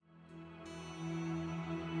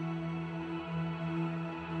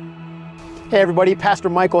Hey everybody, Pastor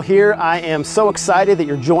Michael here. I am so excited that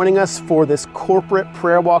you're joining us for this corporate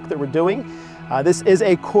prayer walk that we're doing. This is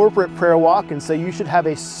a corporate prayer walk, and so you should have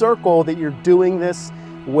a circle that you're doing this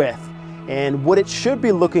with. And what it should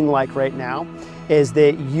be looking like right now is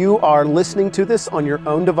that you are listening to this on your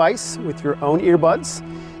own device with your own earbuds,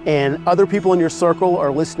 and other people in your circle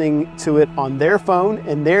are listening to it on their phone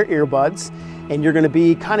and their earbuds. And you're going to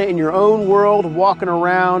be kind of in your own world, walking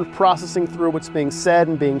around, processing through what's being said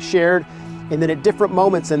and being shared. And then at different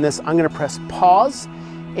moments in this, I'm going to press pause,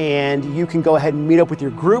 and you can go ahead and meet up with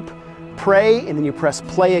your group, pray, and then you press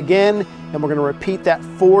play again, and we're going to repeat that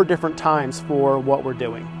 4 different times for what we're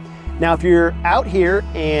doing. Now, if you're out here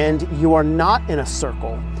and you are not in a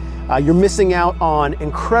circle, you're missing out on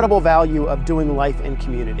incredible value of doing life in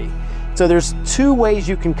community. So there's 2 ways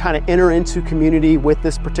you can kind of enter into community with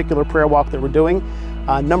this particular prayer walk that we're doing.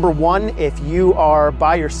 Number 1, if you are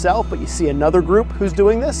by yourself, but you see another group who's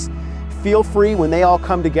doing this, feel free when they all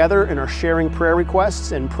come together and are sharing prayer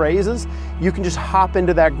requests and praises, you can just hop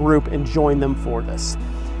into that group and join them for this.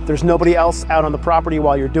 If there's nobody else out on the property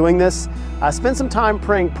while you're doing this, spend some time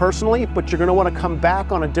praying personally, but you're going to want to come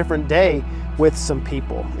back on a different day with some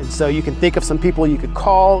people. And so you can think of some people you could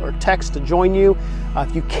call or text to join you.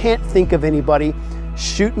 If you can't think of anybody,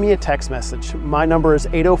 shoot me a text message. My number is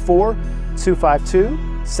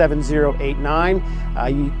 804-252-7089.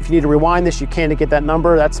 If you need to rewind this, you can to get that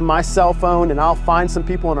number. That's my cell phone, and I'll find some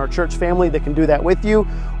people in our church family that can do that with you,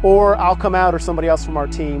 or I'll come out or somebody else from our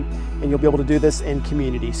team, and you'll be able to do this in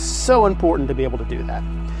community. So important to be able to do that.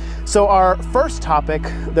 So our first topic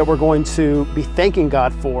that we're going to be thanking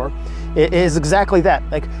God for is exactly that.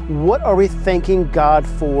 Like, what are we thanking God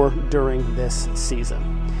for during this season?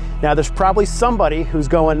 Now, there's probably somebody who's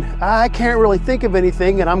going, I can't really think of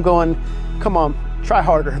anything, and I'm going, come on, try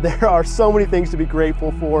harder. There are so many things to be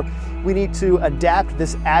grateful for. We need to adapt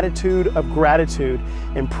this attitude of gratitude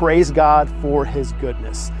and praise God for His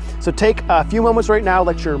goodness. So take a few moments right now,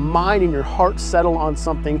 let your mind and your heart settle on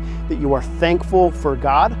something that you are thankful for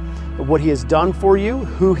God, what He has done for you,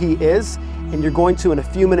 who He is, and you're going to, in a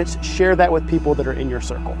few minutes, share that with people that are in your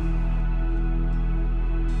circle.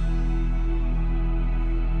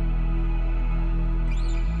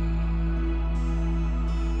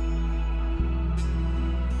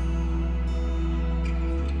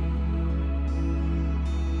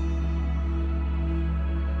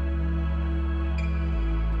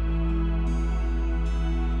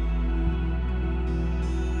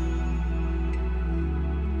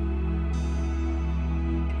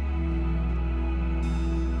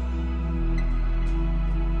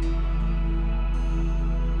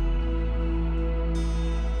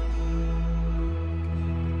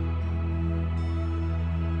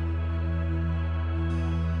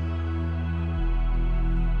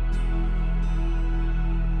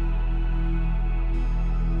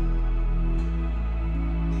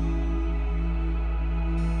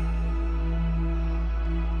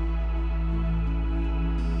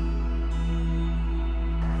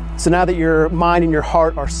 So now that your mind and your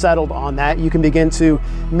heart are settled on that, you can begin to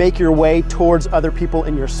make your way towards other people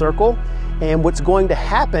in your circle. And what's going to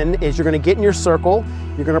happen is you're going to get in your circle,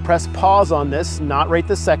 you're going to press pause on this, not right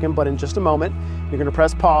this second, but in just a moment. You're going to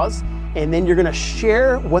press pause, and then you're going to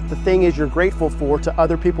share what the thing is you're grateful for to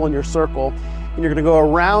other people in your circle. And you're going to go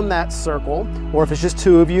around that circle, or if it's just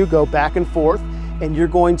 2 of you, go back and forth, and you're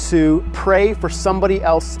going to pray for somebody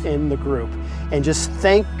else in the group and just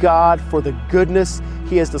thank God for the goodness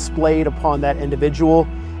He has displayed upon that individual,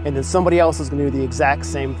 and then somebody else is going to do the exact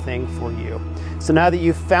same thing for you. So now that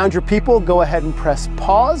you've found your people, go ahead and press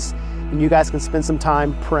pause, and you guys can spend some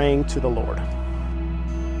time praying to the Lord.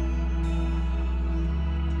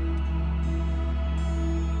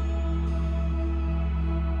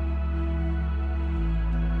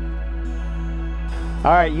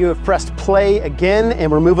 All right, you have pressed play again, and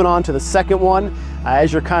we're moving on to the second one.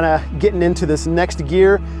 As you're kind of getting into this next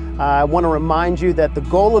gear, I want to remind you that the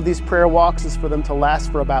goal of these prayer walks is for them to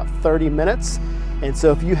last for about 30 minutes. And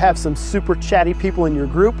so if you have some super chatty people in your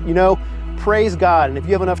group, praise God. And if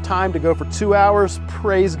you have enough time to go for 2 hours,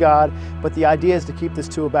 praise God. But the idea is to keep this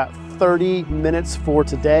to about 30 minutes for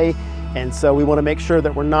today. And so we want to make sure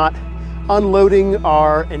that we're not unloading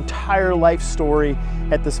our entire life story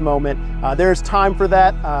at this moment. There's time for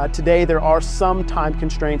that. Today there are some time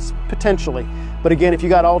constraints potentially. But again, if you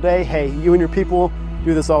got all day, hey, you and your people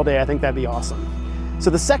do this all day. I think that'd be awesome. So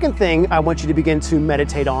the second thing I want you to begin to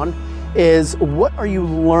meditate on is, what are you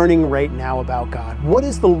learning right now about God? What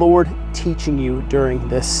is the Lord teaching you during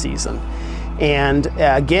this season? And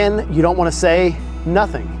again, you don't want to say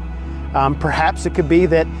nothing. Perhaps it could be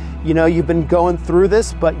that you've been going through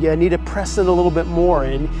this, but you need to press in a little bit more,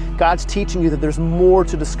 and God's teaching you that there's more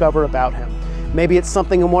to discover about Him. Maybe it's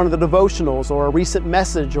something in one of the devotionals or a recent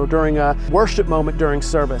message or during a worship moment during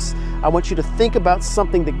service. I want you to think about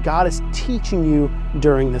something that God is teaching you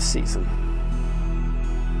during this season.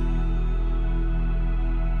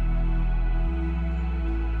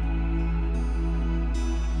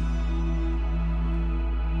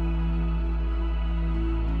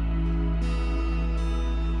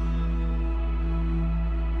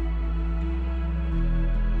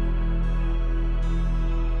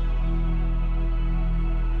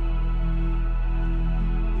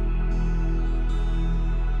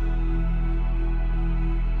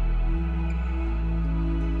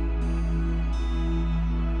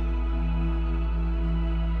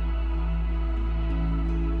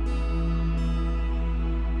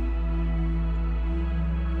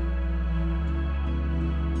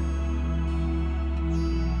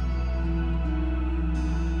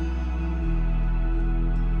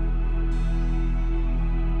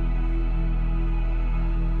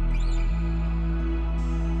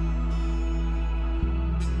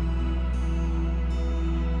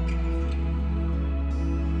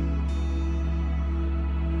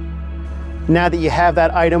 Now that you have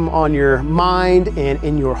that item on your mind and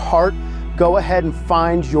in your heart, go ahead and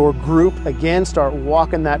find your group again, start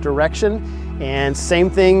walking that direction. And same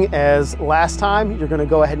thing as last time, you're going to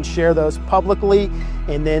go ahead and share those publicly,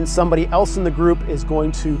 and then somebody else in the group is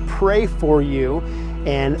going to pray for you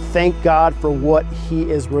and thank God for what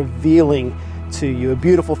He is revealing to you. A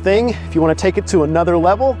beautiful thing. If you want to take it to another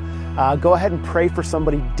level, go ahead and pray for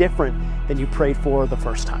somebody different than you prayed for the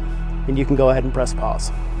first time. And you can go ahead and press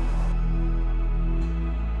pause.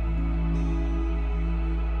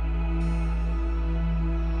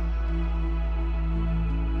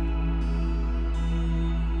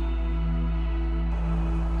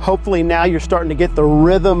 Hopefully now you're starting to get the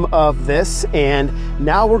rhythm of this, and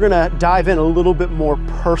now we're going to dive in a little bit more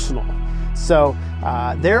personal. So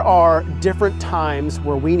there are different times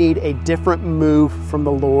where we need a different move from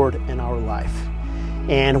the Lord in our life.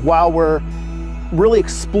 And while we're really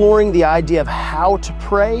exploring the idea of how to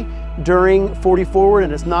pray during 40 Forward,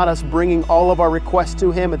 and it's not us bringing all of our requests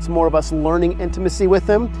to Him, it's more of us learning intimacy with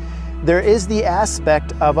Him, there is the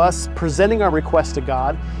aspect of us presenting our requests to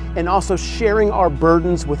God and also sharing our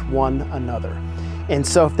burdens with one another. And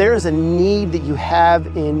so if there is a need that you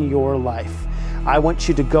have in your life, I want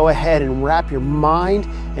you to go ahead and wrap your mind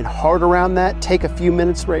and heart around that. Take a few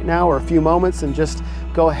minutes right now or a few moments and just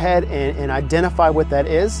go ahead and identify what that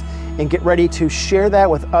is, and get ready to share that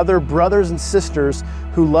with other brothers and sisters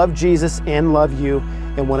who love Jesus and love you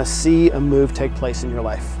and want to see a move take place in your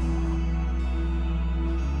life.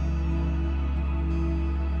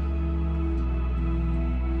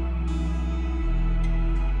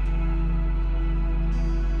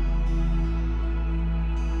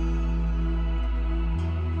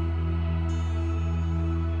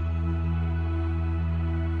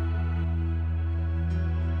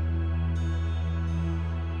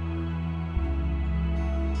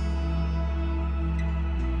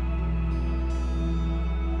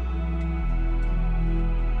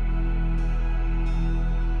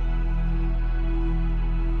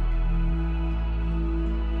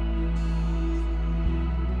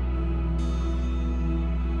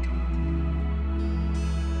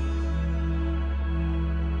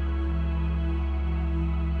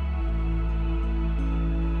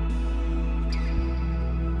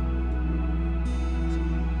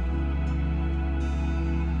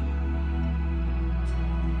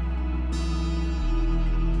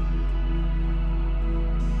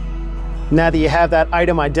 Now that you have that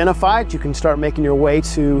item identified, you can start making your way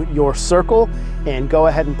to your circle and go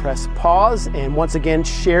ahead and press pause. And once again,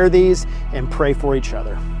 share these and pray for each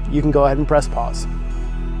other. You can go ahead and press pause.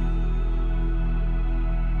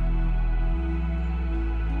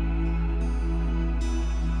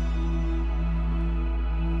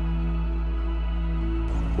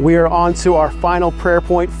 We are on to our final prayer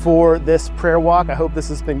point for this prayer walk. I hope this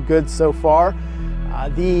has been good so far.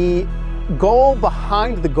 The goal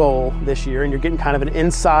behind the goal this year, and you're getting kind of an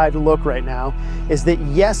inside look right now, is that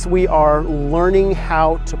yes, we are learning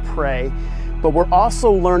how to pray, but we're also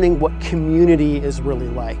learning what community is really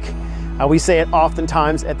like. We say it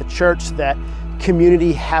oftentimes at the church that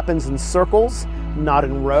community happens in circles, not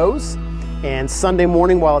in rows. And Sunday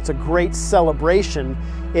morning, while it's a great celebration,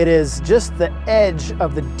 it is just the edge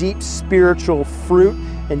of the deep spiritual fruit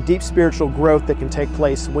and deep spiritual growth that can take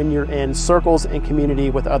place when you're in circles and community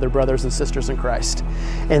with other brothers and sisters in Christ.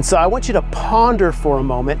 And so I want you to ponder for a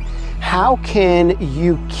moment, how can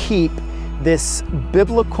you keep this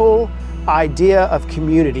biblical idea of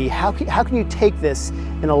community, how can you take this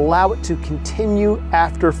and allow it to continue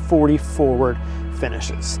after 40 Forward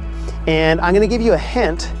finishes? And I'm going to give you a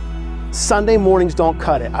hint. Sunday mornings don't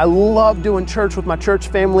cut it. I love doing church with my church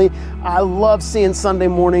family. I love seeing Sunday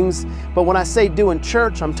mornings. But when I say doing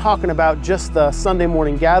church, I'm talking about just the Sunday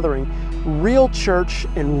morning gathering. Real church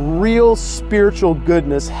and real spiritual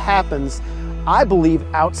goodness happens, I believe,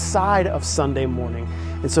 outside of Sunday morning.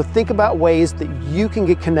 And so think about ways that you can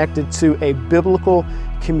get connected to a biblical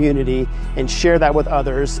community and share that with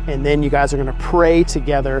others. And then you guys are going to pray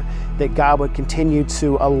together that God would continue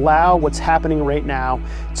to allow what's happening right now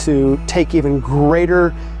to take even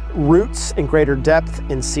greater roots and greater depth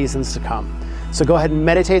in seasons to come. So go ahead and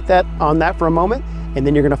meditate on that for a moment, and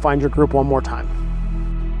then you're going to find your group one more time.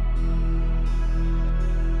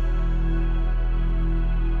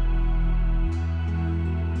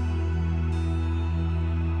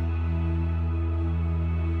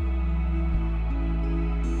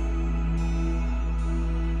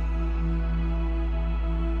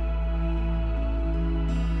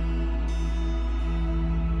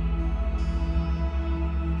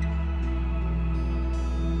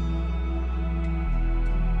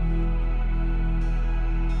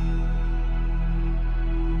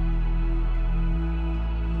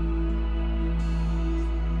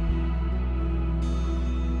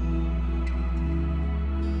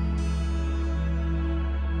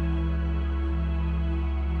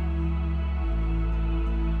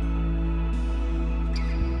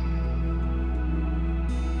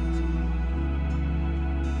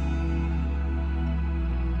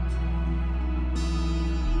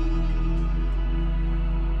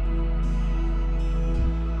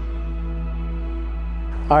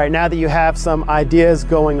 All right, now that you have some ideas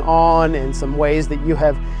going on and some ways that you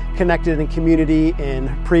have connected in community in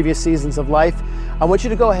previous seasons of life, I want you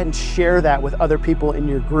to go ahead and share that with other people in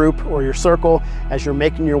your group or your circle as you're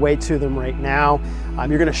making your way to them right now.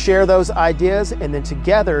 You're going to share those ideas, and then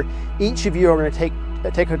together, each of you are going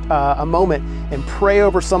to take a moment and pray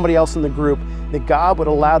over somebody else in the group, that God would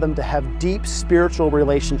allow them to have deep spiritual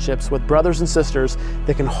relationships with brothers and sisters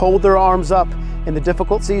that can hold their arms up in the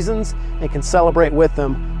difficult seasons and can celebrate with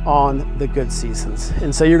them on the good seasons.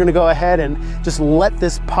 And so you're going to go ahead and just let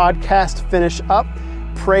this podcast finish up,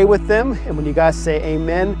 pray with them, and when you guys say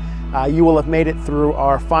amen, you will have made it through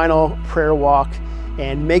our final prayer walk.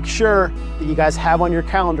 And make sure that you guys have on your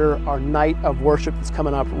calendar our night of worship that's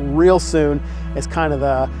coming up real soon. It's kind of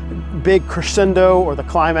the big crescendo or the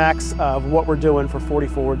climax of what we're doing for 40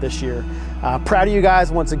 Forward this year. Proud of you guys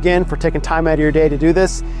once again for taking time out of your day to do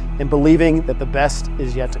this and believing that the best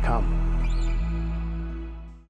is yet to come.